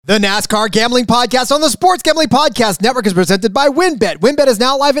The NASCAR Gambling Podcast on the Sports Gambling Podcast Network is presented by WynnBET. WynnBET is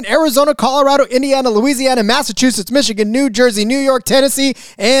now live in Arizona, Colorado, Indiana, Louisiana, Massachusetts, Michigan, New Jersey, New York, Tennessee,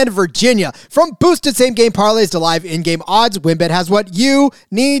 and Virginia. From boosted same-game parlays to live in-game odds, WynnBET has what you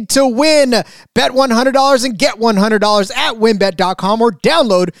need to win. Bet $100 and get $100 at WynnBET.com or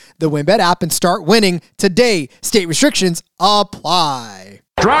download the WynnBET app and start winning today. State restrictions apply.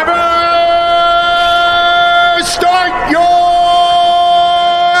 Driver, start your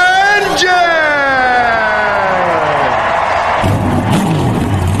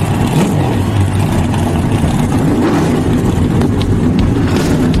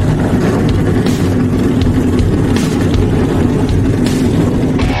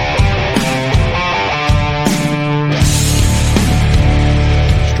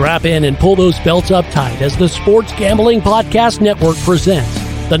Strap in and pull those belts up tight as the Sports Gambling Podcast Network presents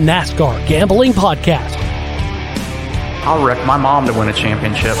the NASCAR Gambling Podcast. I'll wreck my mom to win a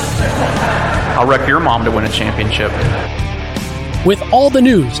championship. I'll wreck your mom to win a championship. With all the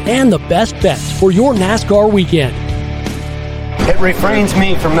news and the best bets for your NASCAR weekend. It refrains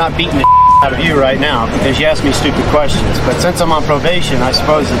me from not beating the out of you right now because you ask me stupid questions. But since I'm on probation, I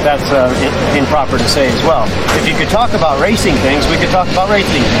suppose that's improper to say as well. If you could talk about racing things, we could talk about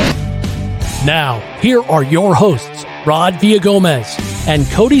racing things. Now, here are your hosts, Rod Villagomez and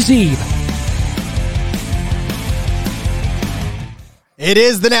Cody Zeeb. It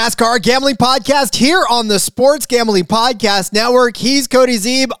is the NASCAR Gambling Podcast here on the Sports Gambling Podcast Network. He's Cody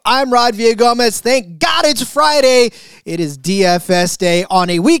Zeeb. I'm Rod Villagomez. Thank God it's Friday. It is DFS day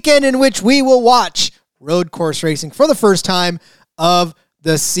on a weekend in which we will watch road course racing for the first time of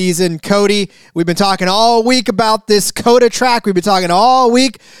the season. Cody, we've been talking all week about this COTA track. We've been talking all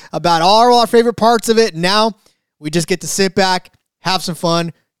week about all our favorite parts of it. Now we just get to sit back, have some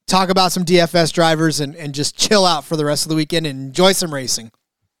fun, talk about some DFS drivers and just chill out for the rest of the weekend and enjoy some racing.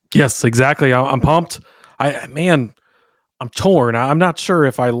 Yes, exactly. I'm pumped. I'm torn. I'm not sure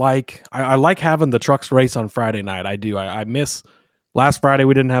if I like having the trucks race on Friday night. I do. I miss last Friday.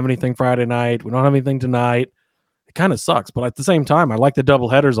 We didn't have anything Friday night. We don't have anything tonight. It kind of sucks, but at the same time, I like the double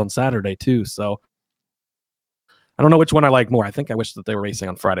headers on Saturday too. So I don't know which one I like more. I think I wish that they were racing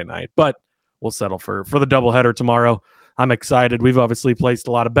on Friday night, but we'll settle for the double header tomorrow. I'm excited. We've obviously placed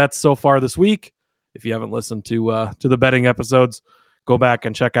a lot of bets so far this week. If you haven't listened to the betting episodes, go back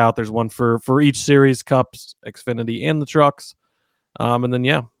and check out. There's one for each series, Cups, Xfinity, and the trucks. And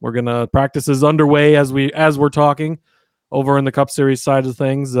then we're gonna practice is underway as we're talking over in the Cup Series side of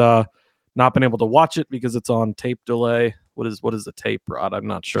things. Not been able to watch it because it's on tape delay. What is the tape, Rod? I'm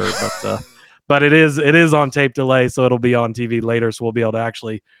not sure, but it is on tape delay, so it'll be on TV later. So we'll be able to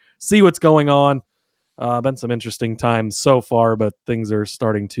actually see what's going on. Been some interesting times so far, but things are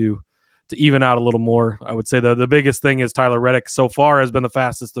starting to even out a little more. I would say the biggest thing is Tyler Reddick so far has been the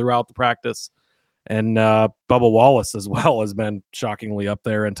fastest throughout the practice, and Bubba Wallace as well has been shockingly up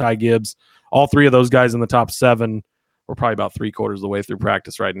there, and Ty Gibbs. All three of those guys in the top 7. We're probably about 3/4 of the way through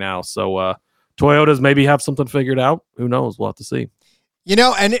practice right now. So Toyotas maybe have something figured out. Who knows? We'll have to see. You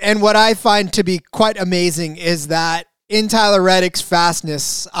know, and what I find to be quite amazing is that in Tyler Reddick's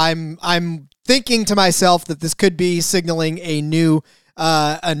fastness, I'm thinking to myself that this could be signaling a new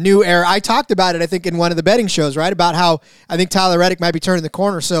era. I talked about it, I think, in one of the betting shows, right? About how I think Tyler Reddick might be turning the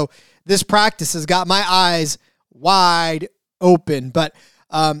corner. So this practice has got my eyes wide open. But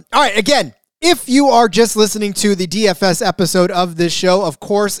all right, again, if you are just listening to the DFS episode of this show, of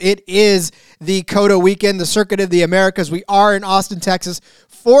course, it is the COTA weekend, the Circuit of the Americas. We are in Austin, Texas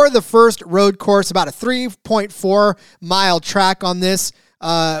for the first road course, about a 3.4 mile track on this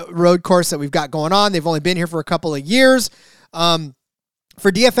road course that we've got going on. They've only been here for a couple of years.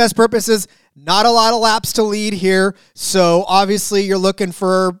 For DFS purposes, not a lot of laps to lead here. So obviously you're looking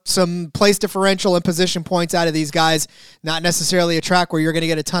for some place differential and position points out of these guys, not necessarily a track where you're going to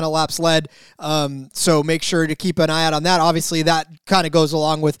get a ton of laps led. So make sure to keep an eye out on that. Obviously that kind of goes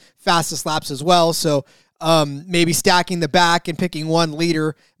along with fastest laps as well. So maybe stacking the back and picking one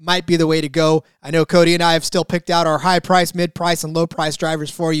leader might be the way to go. I know Cody and I have still picked out our high price, mid price, and low price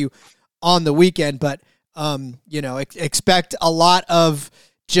drivers for you on the weekend, but expect a lot of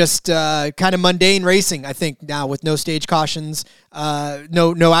just kind of mundane racing, I think, now with no stage cautions,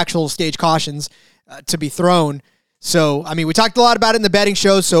 no actual stage cautions to be thrown. So, I mean, we talked a lot about it in the betting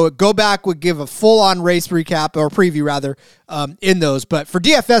show, so go back, would give a full-on race recap, or preview rather, in those. But for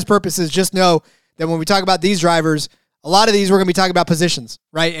DFS purposes, just know that when we talk about these drivers, a lot of these we're going to be talking about positions,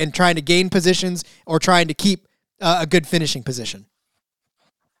 right? And trying to gain positions or trying to keep a good finishing position.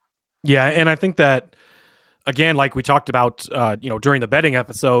 Yeah, and I think that, again, like we talked about, during the betting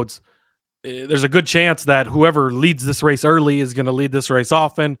episodes, there's a good chance that whoever leads this race early is going to lead this race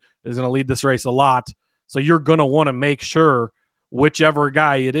often, is going to lead this race a lot. So you're going to want to make sure whichever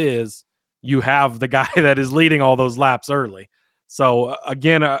guy it is, you have the guy that is leading all those laps early. So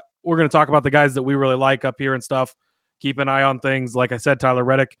again, we're going to talk about the guys that we really like up here and stuff. Keep an eye on things. Like I said, Tyler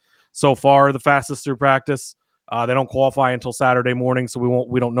Reddick, so far the fastest through practice. They don't qualify until Saturday morning, so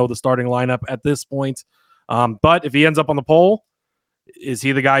we don't know the starting lineup at this point. But if he ends up on the pole, is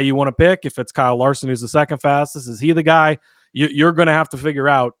he the guy you want to pick? If it's Kyle Larson, who's the second fastest, is he the guy? You're going to have to figure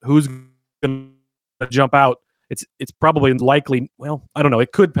out who's going to jump out. It's probably likely, well, I don't know.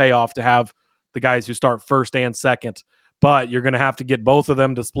 It could pay off to have the guys who start first and second, but you're going to have to get both of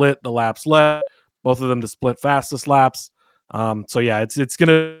them to split the laps led, both of them to split fastest laps. So yeah, it's going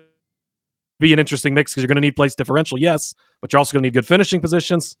to be an interesting mix because you're going to need place differential, yes, but you're also going to need good finishing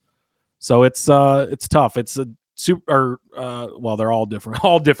positions. So it's tough. It's a super, well, they're all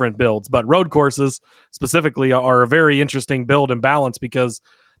different builds, but road courses specifically are a very interesting build and balance because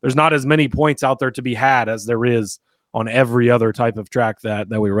there's not as many points out there to be had as there is on every other type of track that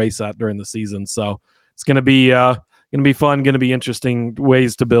we race at during the season. So it's going to be fun, going to be interesting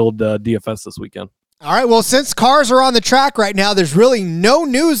ways to build DFS this weekend. All right, well, since cars are on the track right now, there's really no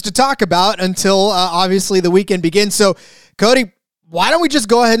news to talk about until obviously the weekend begins. So, Cody, why don't we just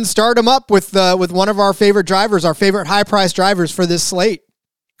go ahead and start them up with one of our favorite drivers, our favorite high-priced drivers for this slate?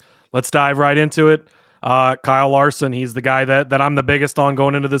 Let's dive right into it. Kyle Larson, he's the guy that I'm the biggest on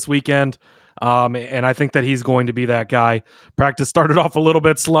going into this weekend, and I think that he's going to be that guy. Practice started off a little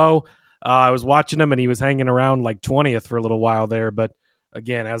bit slow. I was watching him, and he was hanging around like 20th for a little while there, but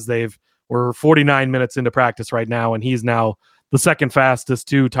again, we're 49 minutes into practice right now, and he's now the second fastest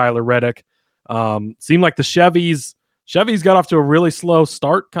to Tyler Reddick. Seemed like the Chevys got off to a really slow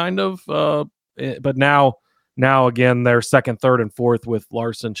start, kind of, but now again, they're second, third, and fourth with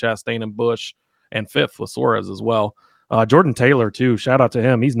Larson, Chastain, and Busch, and fifth with Suarez as well. Jordan Taylor, too. Shout out to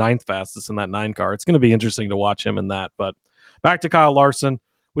him. He's ninth fastest in that 9 car. It's going to be interesting to watch him in that. But back to Kyle Larson.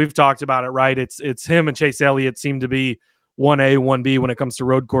 We've talked about it, right? It's him and Chase Elliott seem to be 1A, 1B when it comes to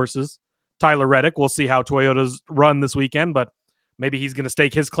road courses. Tyler Reddick, we'll see how Toyota's run this weekend, but maybe he's going to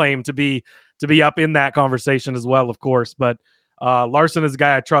stake his claim to be up in that conversation as well, of course. But Larson is a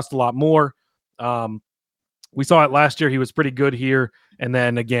guy I trust a lot more. We saw it last year. He was pretty good here. And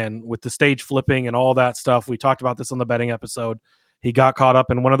then again, with the stage flipping and all that stuff, we talked about this on the betting episode. He got caught up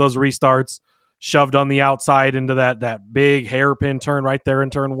in one of those restarts, shoved on the outside into that big hairpin turn right there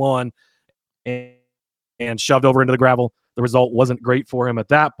in turn 1 and shoved over into the gravel. The result wasn't great for him at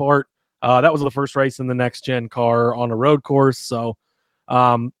that part. That was the first race in the next gen car on a road course. So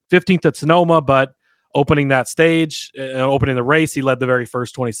 15th at Sonoma, but opening that stage, opening the race, he led the very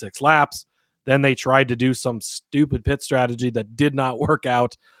first 26 laps. Then they tried to do some stupid pit strategy that did not work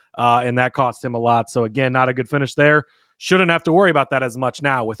out, and that cost him a lot. So again, not a good finish there. Shouldn't have to worry about that as much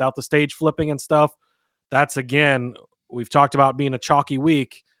now without the stage flipping and stuff. That's, again, we've talked about being a chalky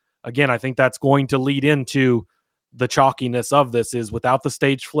week. Again, I think that's going to lead into the chalkiness of this is without the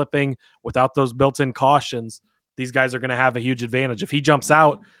stage flipping, without those built-in cautions, these guys are going to have a huge advantage. If he jumps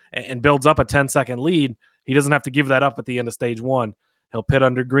out and builds up a 10-second lead, he doesn't have to give that up at the end of stage 1. He'll pit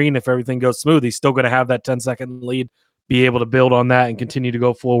under green. If everything goes smooth, he's still going to have that 10-second lead, be able to build on that and continue to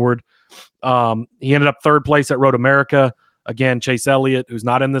go forward. He ended up third place at Road America. Again, Chase Elliott, who's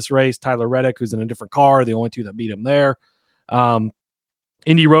not in this race, Tyler Reddick, who's in a different car, the only two that beat him there.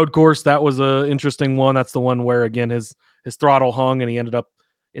 Indy Road Course, that was an interesting one. That's the one where, again, his throttle hung and he ended up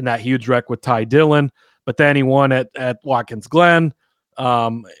in that huge wreck with Ty Dillon. But then he won at Watkins Glen.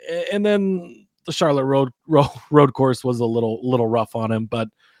 And then the Charlotte Road Course was a little rough on him. But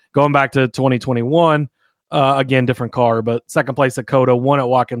going back to 2021, again, different car, but second place at COTA, won at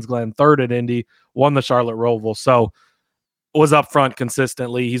Watkins Glen, third at Indy, won the Charlotte Roval. So was up front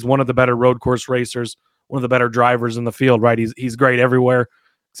consistently. He's one of the better road course racers, one of the better drivers in the field, right? He's great everywhere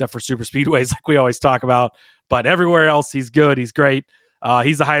except for super speedways like we always talk about. But everywhere else, he's good. He's great.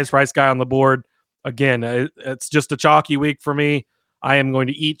 He's the highest price guy on the board. Again, it's just a chalky week for me. I am going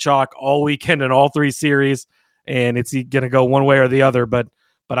to eat chalk all weekend in all 3 series, and it's going to go one way or the other. But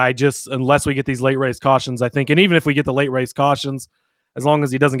I just, unless we get these late race cautions, I think, and even if we get the late race cautions, as long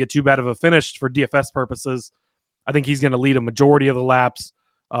as he doesn't get too bad of a finish for DFS purposes, I think he's going to lead a majority of the laps,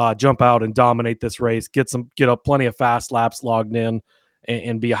 jump out and dominate this race, get plenty of fast laps logged in,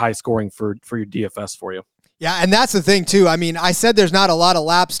 and be a high scoring for your DFS for you. Yeah, and that's the thing, too. I mean, I said there's not a lot of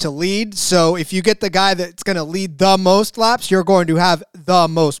laps to lead, so if you get the guy that's going to lead the most laps, you're going to have the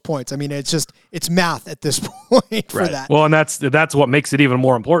most points. I mean, it's math at this point for that. Well, and that's what makes it even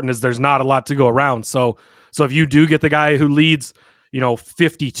more important is there's not a lot to go around. So if you do get the guy who leads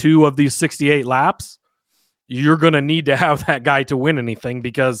 52 of these 68 laps, you're going to need to have that guy to win anything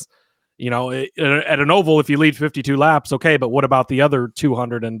because, at an oval, if you lead 52 laps, okay, but what about the other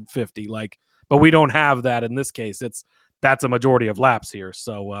 250? But we don't have that in this case. That's a majority of laps here.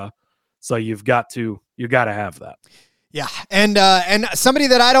 So you've got to have that. Yeah, and somebody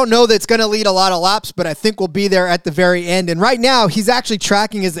that I don't know that's going to lead a lot of laps, but I think will be there at the very end. And right now, he's actually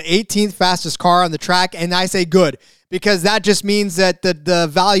tracking as the 18th fastest car on the track, and I say good, because that just means that the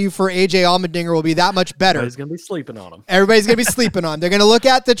value for AJ Allmendinger will be that much better. Everybody's going to be sleeping on him. Everybody's going to be sleeping on him. They're going to look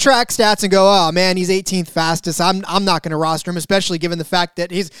at the track stats and go, oh, man, he's 18th fastest. I'm not going to roster him, especially given the fact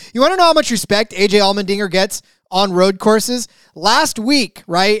that you want to know how much respect AJ Allmendinger gets on road courses? Last week,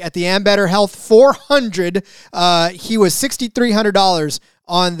 right, at the Ambetter Health 400, he was $6,300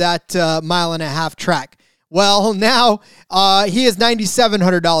 on that mile and a half track. Well, now he is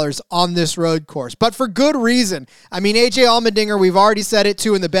 $9,700 on this road course, but for good reason. I mean, AJ Allmendinger, we've already said it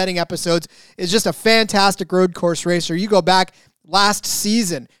too in the betting episodes, is just a fantastic road course racer. You go back last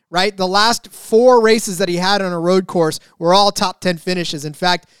season, right? The last 4 races that he had on a road course were all top 10 finishes. In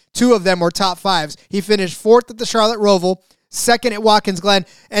fact, 2 of them were top 5s. He finished 4th at the Charlotte Roval, 2nd at Watkins Glen,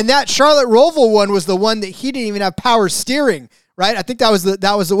 and that Charlotte Roval one was the one that he didn't even have power steering, right? I think that was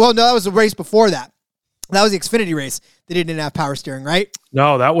the race before that. That was the Xfinity race that he didn't have power steering, right?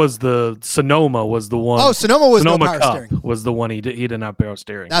 No, that was the Sonoma was the one. Oh, Sonoma was Sonoma no power Cup steering. Was the one he didn't have power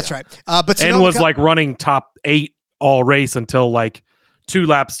steering. That's right. But Sonoma and was Cup, running top 8 all race until 2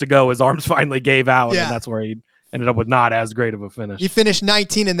 laps to go. His arms finally gave out, and that's where he ended up with not as great of a finish. He finished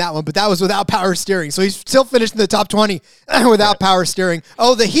 19 in that one, but that was without power steering. So he's still finished in the top 20 without power steering.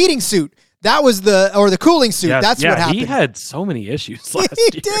 Oh, the heating suit. That was the cooling suit. Yes, That's what happened. He had so many issues last year.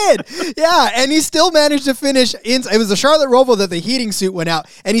 He did. Yeah, and he still managed to finish in. It was the Charlotte Roval that the heating suit went out,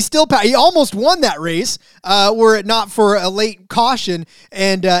 and he almost won that race were it not for a late caution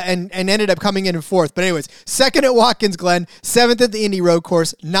and ended up coming in 4th. But anyways, 2nd at Watkins Glen, 7th at the Indy Road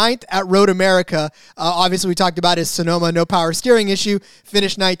Course, 9th at Road America. Obviously, we talked about his Sonoma no power steering issue.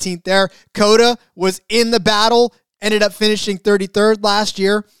 Finished 19th there. Coda was in the battle. Ended up finishing 33rd last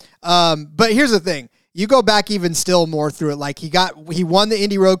year. But here's the thing. You go back even still more through it. He won the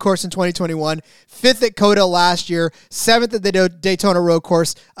Indy Road Course in 2021, 5th at Coda last year, 7th at the Daytona Road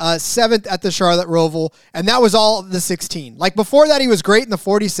Course, 7th at the Charlotte Roval, and that was all the 16. Before that, he was great in the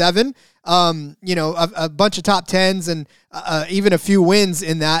 47. A bunch of top 10s and even a few wins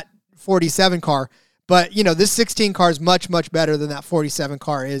in that 47 car. But this 16 car is much, much better than that 47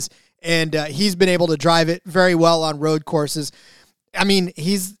 car is. And he's been able to drive it very well on road courses. I mean,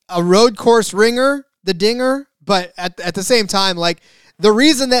 he's a road course ringer, the dinger, but at the same time, the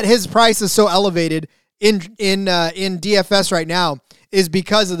reason that his price is so elevated in DFS right now is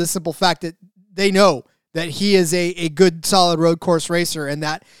because of the simple fact that they know that he is a good, solid road course racer, and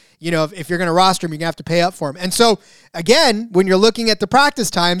that if you're going to roster him, you're going to have to pay up for him. And so, again, when you're looking at the practice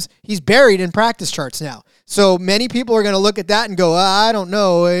times, he's buried in practice charts now. So many people are going to look at that and go, I don't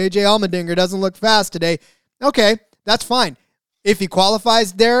know, AJ Allmendinger doesn't look fast today. Okay, that's fine. If he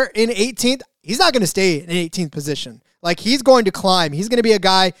qualifies there in 18th, he's not going to stay in 18th position. He's going to climb. He's going to be a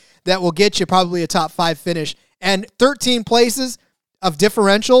guy that will get you probably a top 5 finish. And 13 places of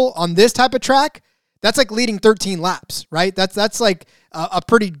differential on this type of track, that's like leading 13 laps, right? That's like a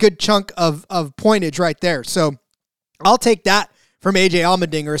pretty good chunk of pointage right there. So I'll take that from AJ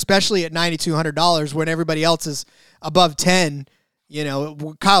Allmendinger, especially at $9,200 when everybody else is above 10.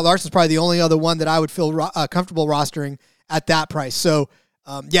 Kyle Larson's probably the only other one that I would feel comfortable rostering at that price. So,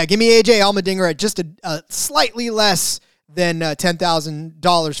 give me AJ Allmendinger at just a slightly less than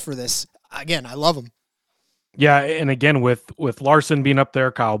 $10,000 for this. Again, I love him. Yeah, and again, with Larson being up there,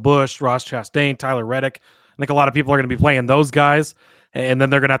 Kyle Busch, Ross Chastain, Tyler Reddick, I think a lot of people are going to be playing those guys, and then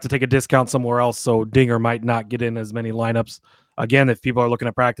they're going to have to take a discount somewhere else, so Dinger might not get in as many lineups. Again, if people are looking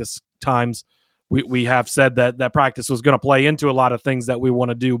at practice times, we have said that practice was going to play into a lot of things that we want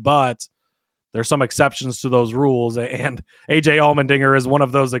to do, but there's some exceptions to those rules, and AJ Allmendinger is one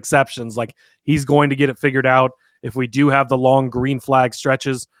of those exceptions. He's going to get it figured out. If we do have the long green flag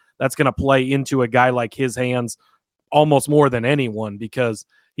stretches, that's going to play into a guy like his hands almost more than anyone, because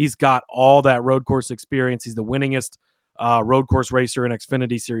he's got all that road course experience. He's the winningest road course racer in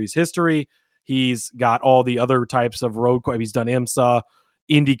Xfinity Series history. He's got all the other types of road course. He's done IMSA,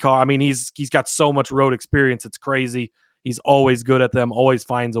 IndyCar. I mean, he's got so much road experience. It's crazy. He's always good at them, always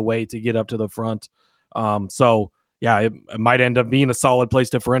finds a way to get up to the front. So, yeah, it might end up being a solid place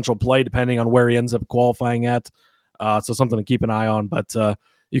differential play depending on where he ends up qualifying at. So something to keep an eye on. But,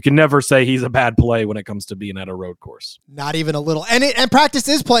 you can never say he's a bad play when it comes to being at a road course. Not even a little. And practice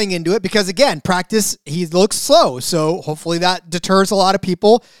is playing into it because, again, practice, he looks slow. So hopefully that deters a lot of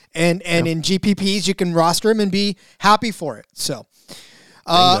people. And in GPPs, you can roster him and be happy for it. So,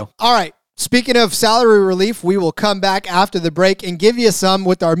 all right. Speaking of salary relief, we will come back after the break and give you some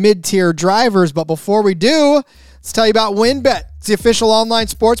with our mid-tier drivers. But before we do, let's tell you about WynnBET. It's the official online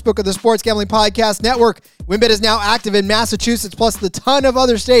sportsbook of the Sports Gambling Podcast Network. WynnBET is now active in Massachusetts, plus the ton of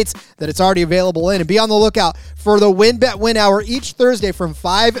other states that it's already available in. And be on the lookout for the WynnBET Win Hour each Thursday from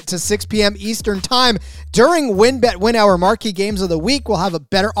 5 to 6 p.m. Eastern Time. During WynnBET Win Hour, marquee games of the week will have a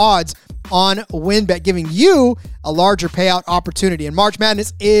better odds on WynnBET, giving you a larger payout opportunity. And March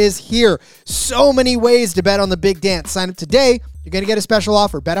Madness is here. So many ways to bet on the big dance. Sign up today. You're going to get a special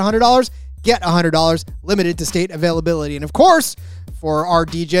offer. Bet $100. Get $100, limited to state availability. And of course, for our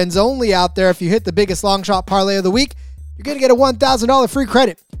D-Gens only out there, if you hit the biggest long shot parlay of the week, you're going to get a $1,000 free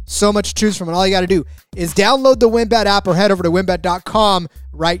credit. So much to choose from, and all you got to do is download the WynnBET app or head over to wynnbet.com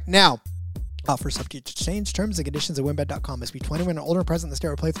right now. Offer subject to change. Terms and conditions at wynnbet.com. Must be 21 and older and present. The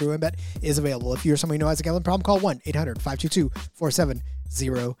stereo playthrough WynnBET is available. If you're somebody who has a gambling problem, call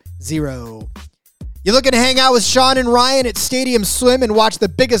 1-800-522-4700. You're looking to hang out with Sean and Ryan at Stadium Swim and watch the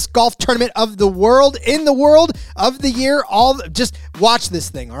biggest golf tournament of the world, in the world, of the year. Just watch this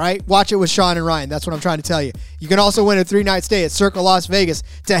thing, all right? Watch it with Sean and Ryan. That's what I'm trying to tell you. You can also win a 3-night stay at Circle Las Vegas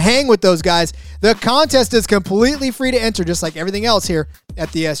to hang with those guys. The contest is completely free to enter, just like everything else here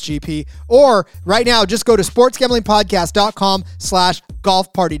at the SGP. Or right now, just go to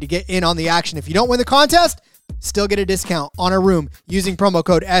sportsgamblingpodcast.com/golf party to get in on the action. If you don't win the contest, still get a discount on a room using promo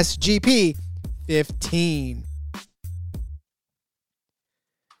code SGP15.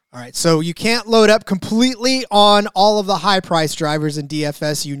 All right, so you can't load up completely on all of the high-priced drivers in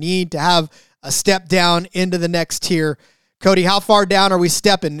DFS. You need to have a step down into the next tier. Cody, how far down are we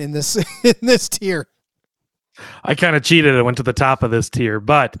stepping in this tier? I kind of cheated and went to the top of this tier,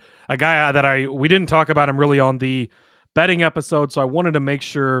 but a guy that we didn't talk about him really on the betting episode, so I wanted to make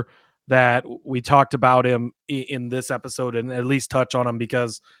sure that we talked about him in this episode and at least touch on him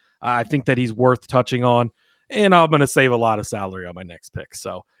because I think that he's worth touching on, and I'm going to save a lot of salary on my next pick,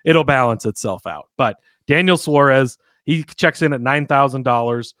 so it'll balance itself out. But Daniel Suarez, he checks in at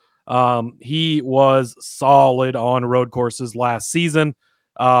 $9,000. He was solid on road courses last season.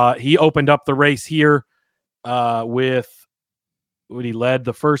 He opened up the race here with when he led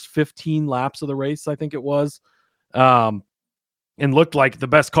the first 15 laps of the race, I think it was, and looked like the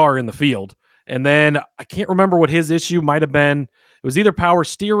best car in the field. And then I can't remember what his issue might have been. It was either power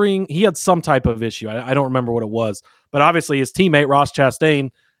steering. He had some type of issue. I don't remember what it was. But obviously his teammate, Ross Chastain,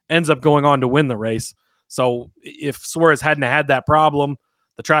 ends up going on to win the race. So if Suarez hadn't had that problem,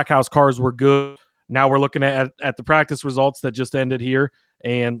 the Trackhouse cars were good. Now we're looking at the practice results that just ended here.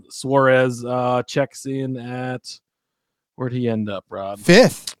 And Suarez checks in at, where'd he end up, Rob?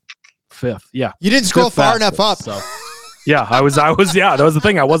 Fifth, yeah. You didn't scroll far enough up. So. Yeah, I was, yeah, that was the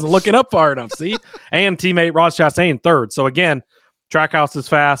thing. I wasn't looking up far enough, see? And teammate Ross Chastain third. So again, Trackhouse is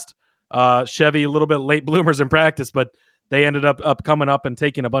fast. Chevy, a little bit late bloomers in practice, but they ended up coming up and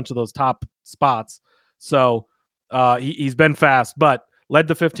taking a bunch of those top spots. So he's been fast, but led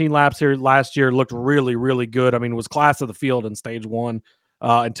the 15 laps here last year, looked really, really good. I mean, was class of the field in stage one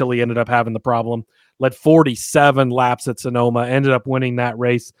until he ended up having the problem. Led 47 laps at Sonoma, ended up winning that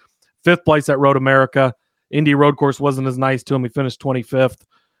race. 5th place at Road America. Indy road course wasn't as nice to him. He finished 25th.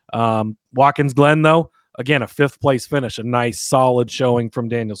 Watkins Glen, though, again, a 5th place finish, a nice solid showing from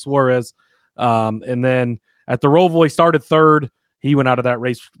Daniel Suarez. And then at the Roval, he started 3rd. He went out of that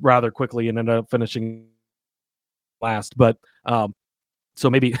race rather quickly and ended up finishing last. But so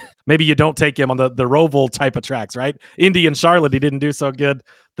maybe you don't take him on the Roval type of tracks, right? Indy and Charlotte, he didn't do so good.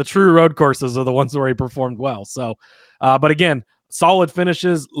 The true road courses are the ones where he performed well. So, but again, solid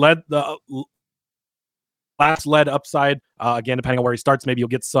finishes, led the last led upside. Again, depending on where he starts, maybe you'll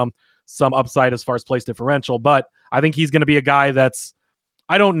get some upside as far as place differential. But I think he's going to be a guy that's,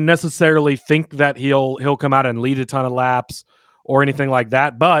 I don't necessarily think that he'll come out and lead a ton of laps or anything like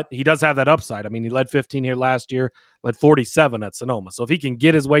that, but he does have that upside. I mean, he led 15 here last year, led 47 at Sonoma. So if he can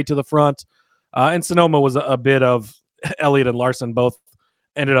get his way to the front, and Sonoma was a bit of Elliott and Larson both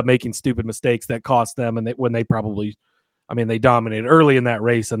ended up making stupid mistakes that cost them, and they dominated early in that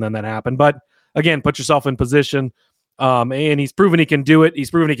race, and then that happened. But again, put yourself in position, and he's proven he can do it. He's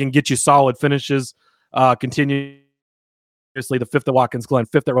proven he can get you solid finishes, continuously. The 5th at Watkins Glen,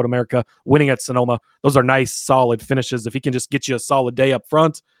 5th at Road America, winning at Sonoma. Those are nice, solid finishes. If he can just get you a solid day up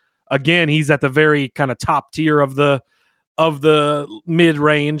front, again, he's at the very kind of top tier of the mid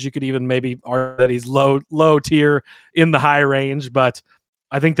range. You could even maybe argue that he's low tier in the high range, but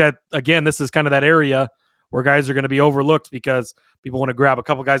I think that, again, this is kind of that area where guys are going to be overlooked because people want to grab a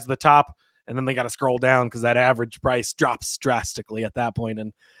couple guys at the top and then they got to scroll down because that average price drops drastically at that point.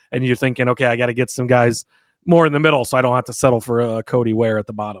 And you're thinking, okay, I got to get some guys more in the middle so I don't have to settle for a Cody Ware at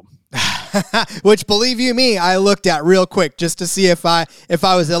the bottom. Which, believe you me, I looked at real quick just to see if I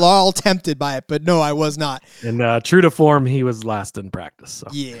was at all tempted by it, but no, I was not. And true to form, he was last in practice. So.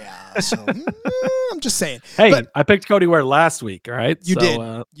 Yeah, so I'm just saying. Hey, but I picked Cody Ware last week. All right, you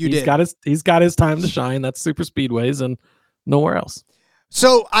did. He's got his time to shine. That's super speedways and nowhere else.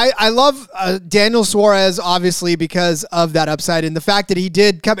 So I love Daniel Suarez, obviously, because of that upside and the fact that he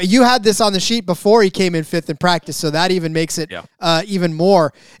did come. You had this on the sheet before he came in 5th in practice, so that even makes it even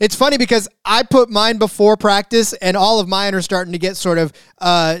more. It's funny because I put mine before practice, and all of mine are starting to get sort of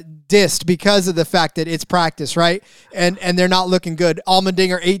dissed because of the fact that it's practice, right? And they're not looking good.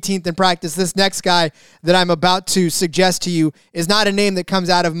 Allmendinger 18th in practice. This next guy that I'm about to suggest to you is not a name that comes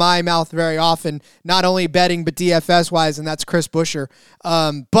out of my mouth very often, not only betting but DFS-wise, and that's Chris Buescher.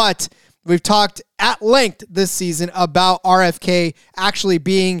 But we've talked at length this season about RFK actually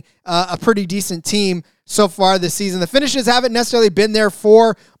being a pretty decent team so far this season. The finishes haven't necessarily been there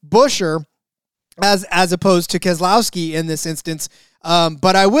for Buescher as opposed to Keselowski in this instance.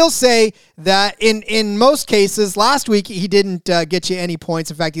 But I will say that in most cases, last week he didn't get you any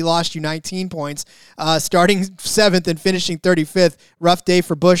points. In fact, he lost you 19 points, starting 7th and finishing 35th. Rough day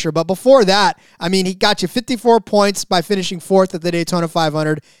for Buescher. But before that, I mean, he got you 54 points by finishing 4th at the Daytona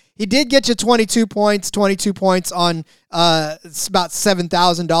 500. He did get you 22 points on about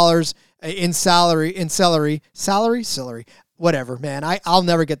 $7,000 in salary, whatever, man. I'll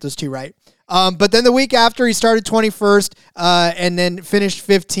never get those two right. But then the week after, he started 21st and then finished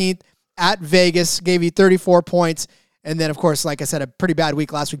 15th at Vegas, gave you 34 points. And then, of course, like I said, a pretty bad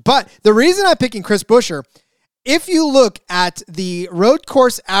week last week. But the reason I'm picking Chris Buescher, if you look at the road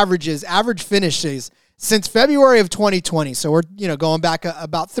course average finishes since February of 2020, so we're going back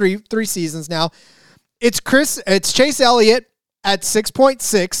about three seasons now, it's Chase Elliott at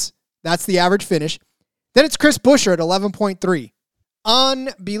 6.6. That's the average finish. Then it's Chris Buescher at 11.3.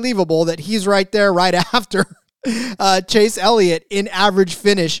 Unbelievable that he's right there right after Chase Elliott in average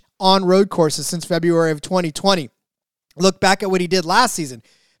finish on road courses since February of 2020. Look back at what he did last season.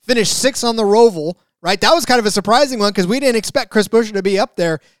 Finished 6th on the Roval, right? That was kind of a surprising one because we didn't expect Chris Buescher to be up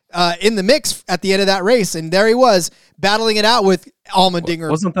there in the mix at the end of that race, and there he was battling it out with Allmendinger.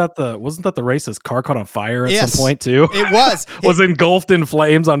 Wasn't that the race his car caught on fire at some point too? It was. Was engulfed in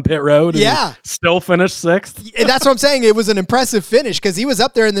flames on pit road. And yeah, still finished 6th. And that's what I'm saying. It was an impressive finish because he was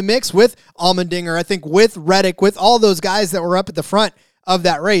up there in the mix with Allmendinger, I think, with Reddick, with all those guys that were up at the front of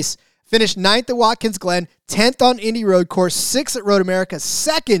that race. Finished 9th at Watkins Glen, 10th on Indy Road Course, 6th at Road America,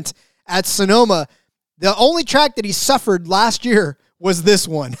 2nd at Sonoma. The only track that he suffered last year was this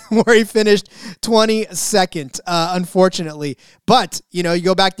one, where he finished 22nd, unfortunately. But, you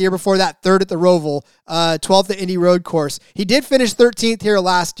go back the year before that, 3rd at the Roval, 12th at Indy Road Course. He did finish 13th here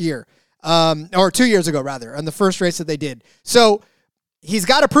last year, or 2 years ago, rather, on the first race that they did. So he's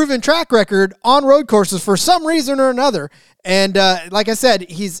got a proven track record on road courses for some reason or another. And like I said,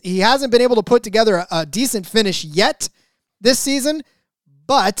 he hasn't been able to put together a decent finish yet this season,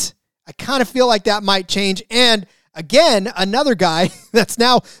 but I kind of feel like that might change. And again, another guy that's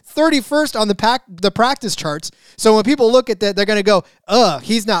now 31st on the practice charts. So when people look at that, they're going to go,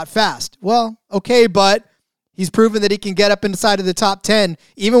 he's not fast. Well, okay, but he's proven that he can get up inside of the top 10,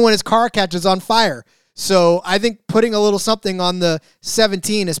 even when his car catches on fire. So I think putting a little something on the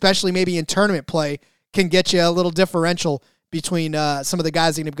 17, especially maybe in tournament play, can get you a little differential between some of the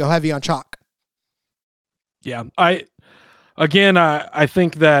guys that are going to go heavy on chalk. Yeah, I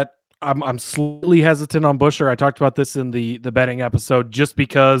think that I'm slightly hesitant on Buescher. I talked about this in the betting episode just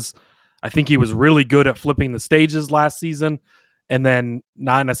because I think he was really good at flipping the stages last season and then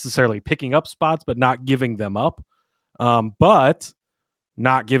not necessarily picking up spots, but not giving them up. But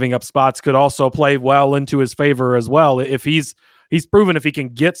not giving up spots could also play well into his favor as well. If he's proven if he can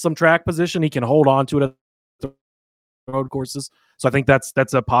get some track position, he can hold on to it at the road courses. So I think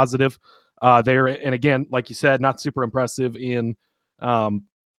that's a positive there. And again, like you said, not super impressive in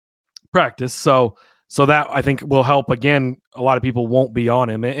practice. So that I think will help. Again, a lot of people won't be on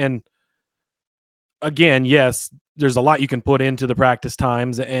him. And again, yes, there's a lot you can put into the practice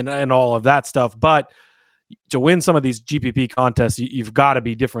times and all of that stuff. But to win some of these GPP contests, you've got to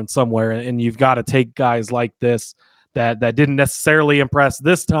be different somewhere. And you've got to take guys like this that didn't necessarily impress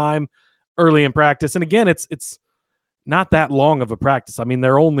this time early in practice. And again, it's not that long of a practice. I mean,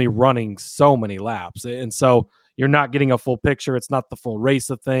 they're only running so many laps. And so you're not getting a full picture. It's not the full race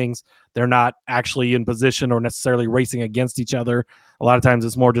of things. They're not actually in position or necessarily racing against each other. A lot of times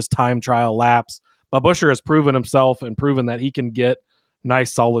it's more just time trial laps. But Buescher has proven himself and proven that he can get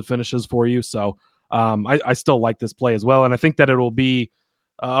nice, solid finishes for you. So I still like this play as well. And I think that it will be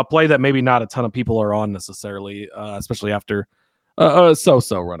a play that maybe not a ton of people are on necessarily, especially after a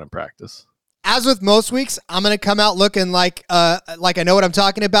so-so run in practice. As with most weeks, I'm going to come out looking like I know what I'm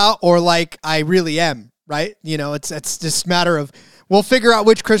talking about, or like I really am, right? You know, it's just a matter of, we'll figure out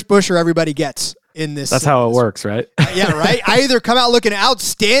which Chris Buescher everybody gets in this. That's how it works, right? Yeah, right? I either come out looking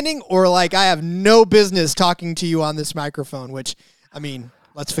outstanding or like I have no business talking to you on this microphone, which, I mean,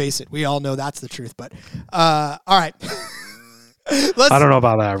 let's face it, we all know that's the truth. But, all right. I don't know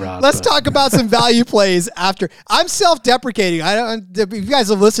about that, Rod. Let's talk about some value plays after. I'm self-deprecating. If you guys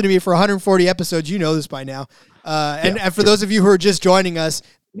have listened to me for 140 episodes, you know this by now. And for those of you who are just joining us,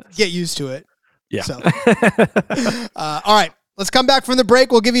 get used to it. Yeah. So, all right, let's come back from the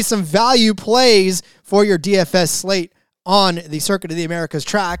break. We'll give you some value plays for your DFS slate on the Circuit of the Americas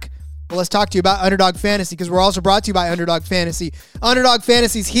track. Well, let's talk to you about Underdog Fantasy, because we're also brought to you by Underdog Fantasy. Underdog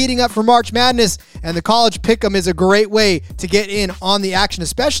Fantasy is heating up for March Madness, and the college pick'em is a great way to get in on the action,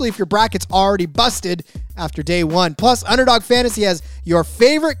 especially if your bracket's already busted after day one. Plus, Underdog Fantasy has your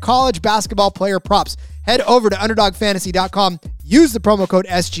favorite college basketball player props. Head over to UnderdogFantasy.com. Use the promo code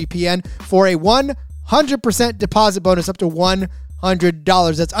SGPN for a 100% deposit bonus up to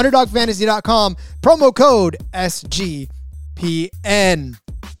 $100. That's UnderdogFantasy.com. Promo code SGPN.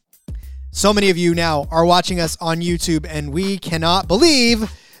 So many of you now are watching us on YouTube, and we cannot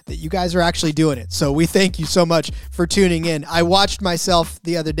believe that you guys are actually doing it. So we thank you so much for tuning in. I watched myself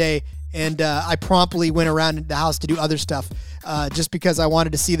the other day, and I promptly went around the house to do other stuff just because I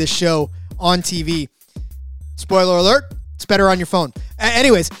wanted to see this show on TV. Spoiler alert, it's better on your phone.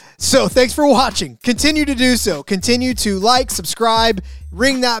 Anyways, so thanks for watching. Continue to do so. Continue to like, subscribe,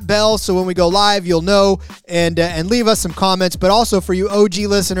 ring that bell so when we go live, you'll know, and leave us some comments. But also for you OG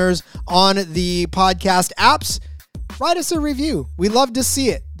listeners on the podcast apps, write us a review. We love to see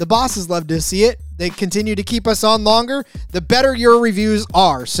it. The bosses love to see it. They continue to keep us on longer, the better your reviews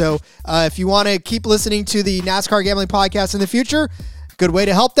are. So if you want to keep listening to the NASCAR Gambling Podcast in the future, good way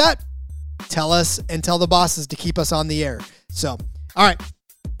to help that. Tell us and tell the bosses to keep us on the air. So, all right.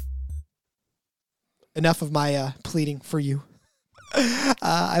 Enough of my pleading for you.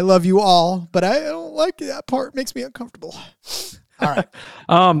 I love you all, but I don't like that part. It makes me uncomfortable. All right.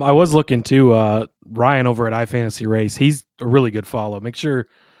 I was looking to Ryan over at iFantasy Race. He's a really good follow. Make sure,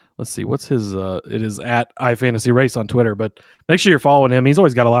 let's see, what's his, it is at iFantasy Race on Twitter, but make sure you're following him. He's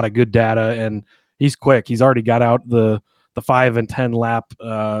always got a lot of good data, and he's quick. He's already got out the 5 and 10 lap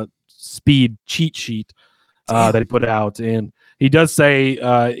speed cheat sheet that he put out. And he does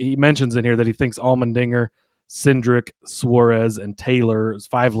say, he mentions in here that he thinks Allmendinger, Cindric, Suarez, and Taylor's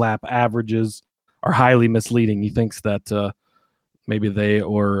 5-lap averages are highly misleading. He thinks that maybe they,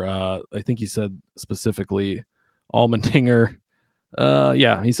 or I think he said specifically Allmendinger.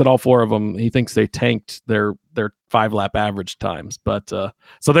 He said all 4 of them. He thinks they tanked their 5-lap average times. But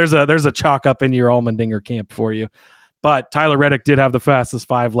so there's a chalk up in your Allmendinger camp for you. But Tyler Reddick did have the fastest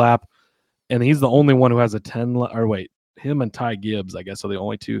 5-lap, and he's the only one who has a 10. Or wait, him and Ty Gibbs, I guess, are the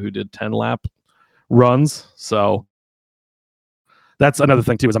only 2 who did 10-lap runs. So that's another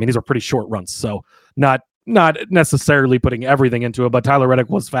thing too. Is, I mean, these are pretty short runs, so not necessarily putting everything into it. But Tyler Reddick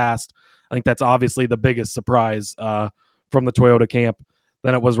was fast. I think that's obviously the biggest surprise from the Toyota camp.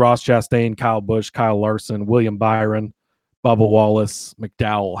 Then it was Ross Chastain, Kyle Busch, Kyle Larson, William Byron, Bubba Wallace,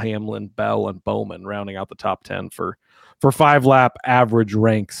 McDowell, Hamlin, Bell, and Bowman rounding out the top 10 for 5-lap average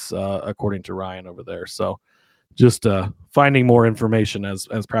ranks, according to Ryan over there. So just finding more information as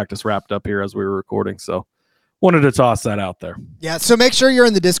practice wrapped up here as we were recording. So wanted to toss that out there. Yeah. So make sure you're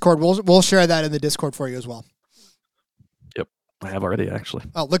in the Discord. We'll share that in the Discord for you as well. Yep. I have already, actually.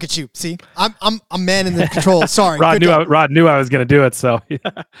 Oh, look at you. See, I'm man in the control. Sorry. Rod knew I was going to do it. So,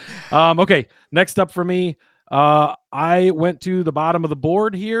 okay. Next up for me, I went to the bottom of the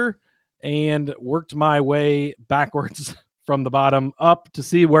board here and worked my way backwards from the bottom up to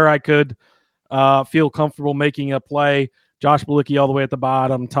see where I could feel comfortable making a play. Josh Bilicki all the way at the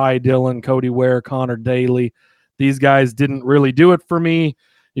bottom, Ty Dillon, Cody Ware, Connor Daly. These guys didn't really do it for me.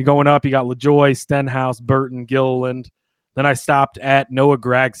 You're going up, you got LaJoy, Stenhouse, Burton, Gilliland. Then I stopped at Noah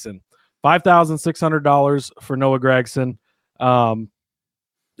Gragson. $5,600 for Noah Gragson.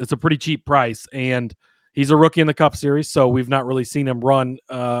 It's a pretty cheap price, and he's a rookie in the Cup Series, so we've not really seen him run.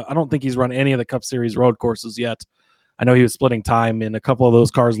 I don't think he's run any of the Cup Series road courses yet. I know he was splitting time in a couple of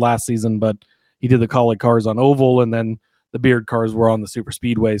those cars last season, but he did the Kaulig cars on oval, and then the Beard cars were on the super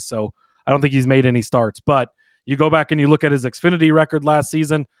speedways. So I don't think he's made any starts, but you go back and you look at his Xfinity record last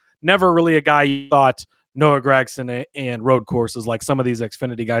season, never really a guy you thought Noah Gragson and road courses like some of these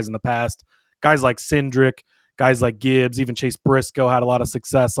Xfinity guys in the past. Guys like Cindric, guys like Gibbs, even Chase Briscoe had a lot of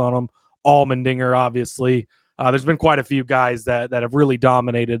success on him. Allmendinger, obviously. There's been quite a few guys that have really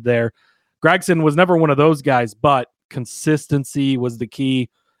dominated there. Gragson was never one of those guys, but consistency was the key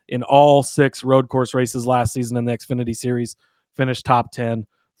in all 6 road course races last season in the Xfinity Series. Finished top 10,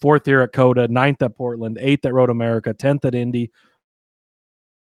 4th here at COTA, 9th at Portland, 8th at Road America, 10th at Indy,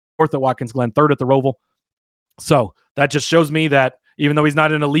 4th at Watkins Glen, 3rd at the Roval. So that just shows me that even though he's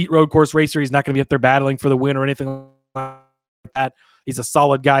not an elite road course racer, he's not going to be up there battling for the win or anything like that. He's a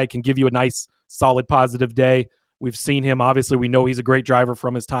solid guy, can give you a nice, solid, positive day. We've seen him. Obviously, we know he's a great driver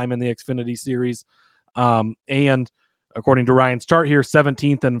from his time in the Xfinity Series. And according to Ryan's chart here,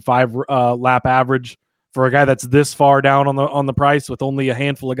 17th and 5 lap average for a guy that's this far down on the price with only a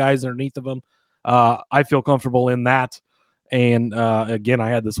handful of guys underneath of him. I feel comfortable in that. And again, I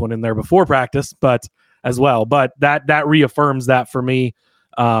had this one in there before practice, but as well. But that reaffirms that for me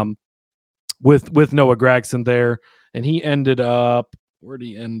with Noah Gragson there. And he ended up, where did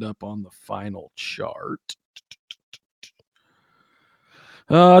he end up on the final chart?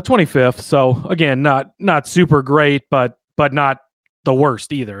 25th. So again, not super great, but not the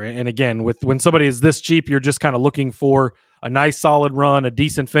worst either. And again, when somebody is this cheap, you're just kind of looking for a nice solid run, a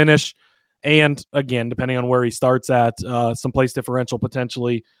decent finish. And again, depending on where he starts at, some place differential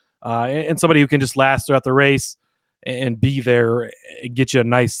potentially, and somebody who can just last throughout the race and be there and get you a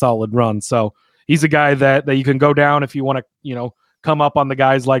nice solid run. So he's a guy that you can go down if you want to, come up on the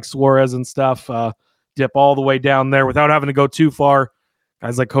guys like Suarez and stuff, dip all the way down there without having to go too far.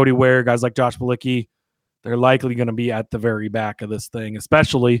 Guys like Cody Ware, guys like Josh Bilicki, they're likely going to be at the very back of this thing,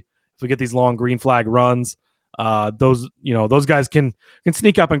 especially if we get these long green flag runs. Those guys can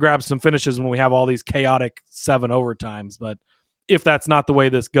sneak up and grab some finishes when we have all these chaotic 7 overtimes. But if that's not the way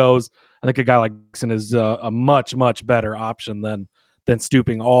this goes, I think a guy like Dixon is a much, much better option than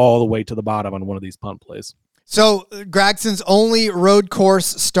stooping all the way to the bottom on one of these punt plays. So Gragson's only road course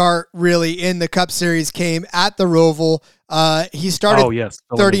start really in the Cup Series came at the Roval. He started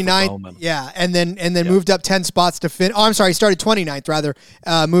 39th, and then moved up 10 spots to fin. Oh, I'm sorry, he started 29th rather,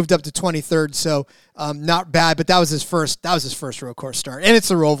 moved up to 23rd. So not bad, but that was his first road course start, and it's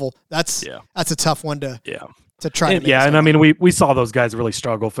the Roval. That's a tough one to try. And I mean we saw those guys really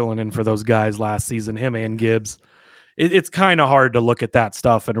struggle filling in for those guys last season, him and Gibbs. It's kind of hard to look at that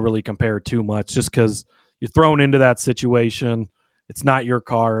stuff and really compare too much, just because you're thrown into that situation. It's not your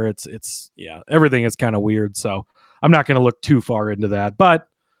car. It's everything is kind of weird. So I'm not going to look too far into that. But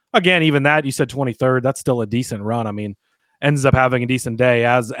again, even that, you said 23rd, that's still a decent run. I mean, ends up having a decent day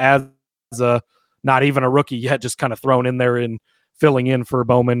as a not even a rookie yet, just kind of thrown in there and filling in for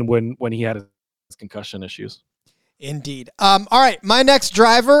Bowman when he had his concussion issues. Indeed. All right, my next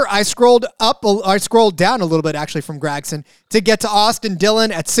driver, I scrolled down a little bit actually from Gragson to get to Austin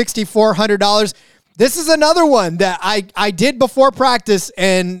Dillon at $6,400. This is another one that I did before practice,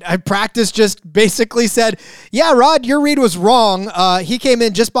 and practice just basically said, yeah, Rod, your read was wrong. He came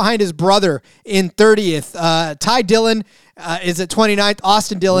in just behind his brother in 30th. Ty Dillon is at 29th.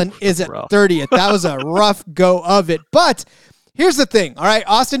 Austin Dillon is at 30th. That was a rough go of it. But here's the thing, all right?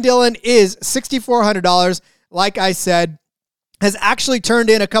 Austin Dillon is $6,400. Like I said, has actually turned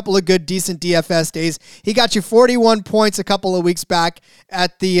in a couple of good, decent DFS days. He got you 41 points a couple of weeks back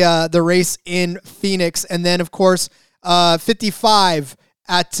at the race in Phoenix, and then of course 55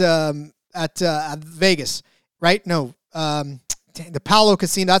 at Vegas, right? No, the Palo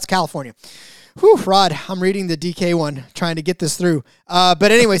Casino. That's California. Whew, Rod, I'm reading the DK one, trying to get this through.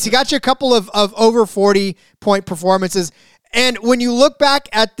 But anyways, he got you a couple of over 40 point performances. And when you look back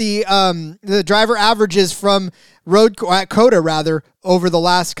at the driver averages from at COTA rather over the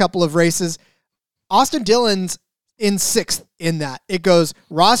last couple of races, Austin Dillon's in 6th in that. It goes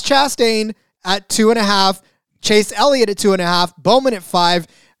Ross Chastain at 2.5, Chase Elliott at 2.5, Bowman at 5,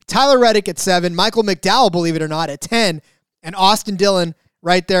 Tyler Reddick at 7, Michael McDowell, believe it or not, at 10, and Austin Dillon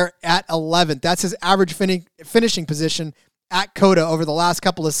right there at 11th. That's his average finishing position at COTA over the last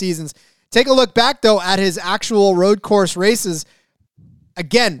couple of seasons. Take a look back, though, at his actual road course races.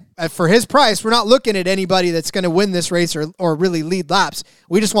 Again, for his price, we're not looking at anybody that's going to win this race or really lead laps.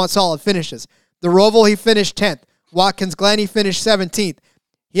 We just want solid finishes. The Roval, he finished 10th. Watkins Glen, he finished 17th.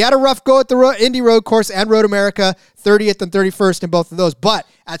 He had a rough go at the Indy Road Course and Road America, 30th and 31st in both of those. But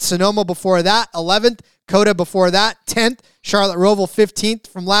at Sonoma before that, 11th. COTA before that, 10th. Charlotte Roval, 15th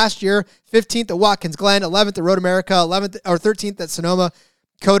from last year. 15th at Watkins Glen, 11th at Road America, 11th or 13th at Sonoma.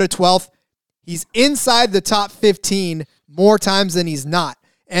 COTA 12th. He's inside the top 15 more times than he's not.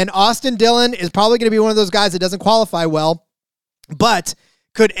 And Austin Dillon is probably going to be one of those guys that doesn't qualify well, but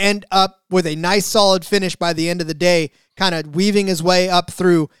could end up with a nice solid finish by the end of the day, kind of weaving his way up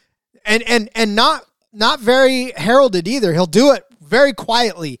through, and not very heralded either. He'll do it very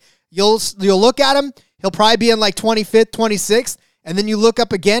quietly. You'll look at him, he'll probably be in like 25th, 26th, and then you look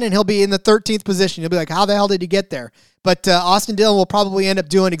up again and he'll be in the 13th position. You'll be like, how the hell did he get there? But Austin Dillon will probably end up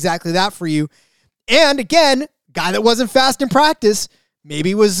doing exactly that for you. And again, guy that wasn't fast in practice,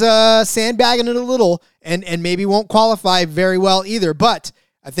 maybe was sandbagging it a little and maybe won't qualify very well either. But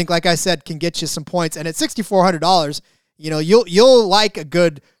I think, like I said, can get you some points. And at $6,400, you'll like a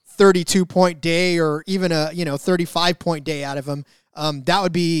good 32-point day or even a 35-point day out of him. That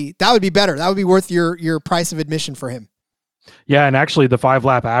would be better. That would be worth your price of admission for him. Yeah, and actually the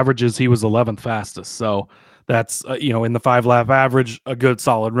 5-lap averages, he was 11th fastest. So that's in the 5-lap average, a good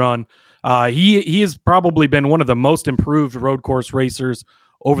solid run. He has probably been one of the most improved road course racers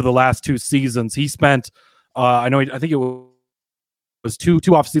over the last 2 seasons. He spent, I think it was two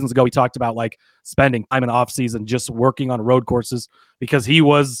off seasons ago. He talked about like spending time in off season just working on road courses because he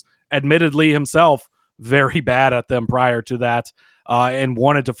was admittedly himself very bad at them prior to that, and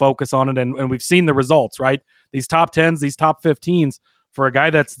wanted to focus on it. And we've seen the results, right? These top 10s, these top 15s for a guy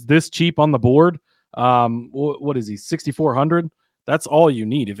that's this cheap on the board. What is he? 6,400. That's all you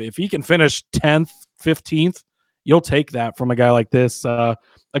need. If he can finish 10th, 15th, you'll take that from a guy like this.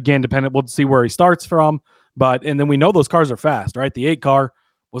 Again, dependent, we'll see where he starts from. And then we know those cars are fast, right? The 8 car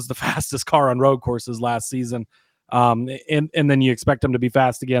was the fastest car on road courses last season. And then you expect him to be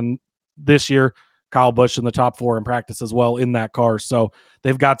fast again this year. Kyle Busch in the top 4 in practice as well in that car. So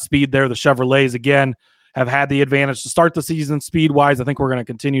they've got speed there. The Chevrolets, again, have had the advantage to start the season speed-wise. I think we're going to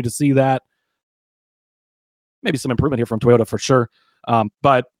continue to see that. Maybe some improvement here from Toyota for sure.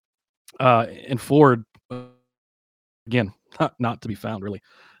 But in Ford, again, not to be found really.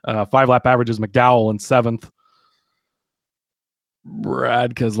 5-lap averages, McDowell in 7th,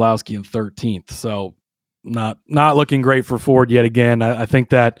 Brad Keselowski in 13th. So not looking great for Ford yet again. I think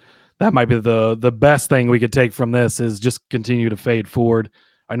that might be the best thing we could take from this is just continue to fade Ford.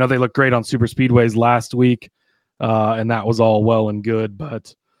 I know they looked great on super speedways last week, and that was all well and good,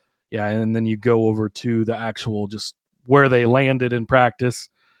 but yeah, and then you go over to the actual just where they landed in practice,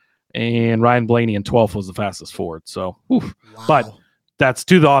 and Ryan Blaney in 12th was the fastest Ford. So, wow. But that's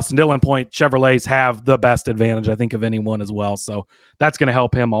to the Austin Dillon point. Chevrolets have the best advantage, I think, of anyone as well. So that's going to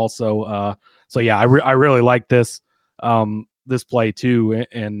help him also. So yeah, I really like this play too.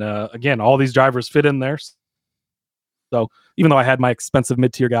 And again, all these drivers fit in there. So even though I had my expensive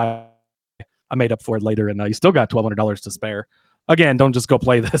mid-tier guy, I made up for it later, and you still got $1,200 to spare. Again, don't just go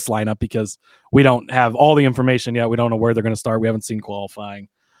play this lineup because we don't have all the information yet. We don't know where they're going to start. We haven't seen qualifying.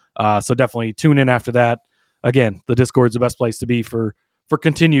 So definitely tune in after that. Again, the Discord's the best place to be for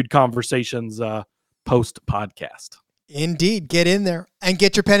continued conversations post-podcast. Indeed. Get in there and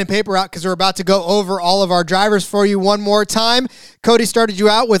get your pen and paper out because we're about to go over all of our drivers for you one more time. Cody started you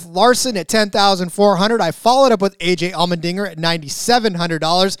out with Larson at $10,400. I followed up with AJ Allmendinger at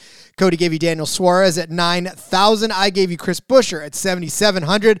 $9,700. Cody gave you Daniel Suarez at $9,000. I gave you Chris Buescher at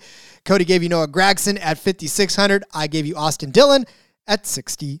 $7,700. Cody gave you Noah Gragson at $5,600. I gave you Austin Dillon at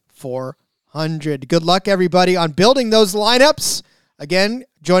 $6,400. Good luck, everybody, on building those lineups. Again,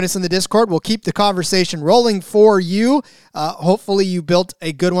 join us in the Discord. We'll keep the conversation rolling for you. Hopefully you built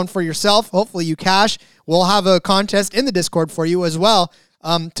a good one for yourself. Hopefully you cash. We'll have a contest in the Discord for you as well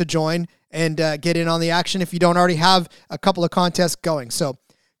to join and get in on the action if you don't already have a couple of contests going. So,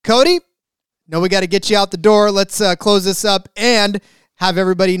 Cody, we got to get you out the door. Let's close this up and have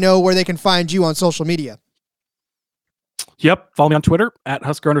everybody know where they can find you on social media. Yep. Follow me on Twitter at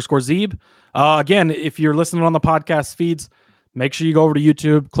Husker_Zeeb. Again, if you're listening on the podcast feeds, make sure you go over to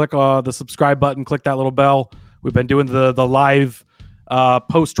YouTube, click the subscribe button, click that little bell. We've been doing the live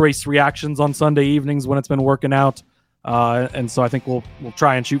post-race reactions on Sunday evenings when it's been working out. And so I think we'll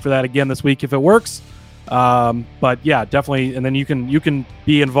try and shoot for that again this week if it works. But yeah, definitely. And then you can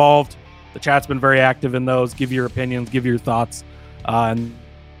be involved. The chat's been very active in those. Give your opinions, give your thoughts. And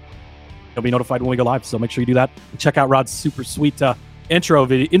you'll be notified when we go live. So make sure you do that. And check out Rod's super sweet intro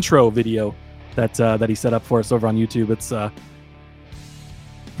video that he set up for us over on YouTube. It's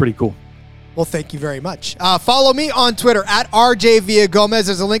pretty cool. Well, thank you very much. Follow me on Twitter at RJ Villagomez.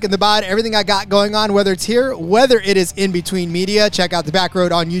 There's a link in the bio to everything I got going on, whether it's here, whether it is in between media. Check out the back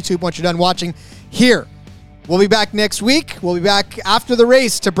road on YouTube once you're done watching here. We'll be back next week. We'll be back after the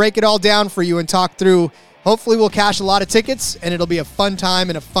race to break it all down for you and talk through. Hopefully we'll cash a lot of tickets and it'll be a fun time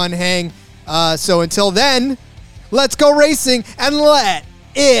and a fun hang. So until then, let's go racing and let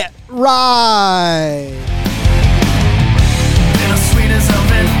it ride.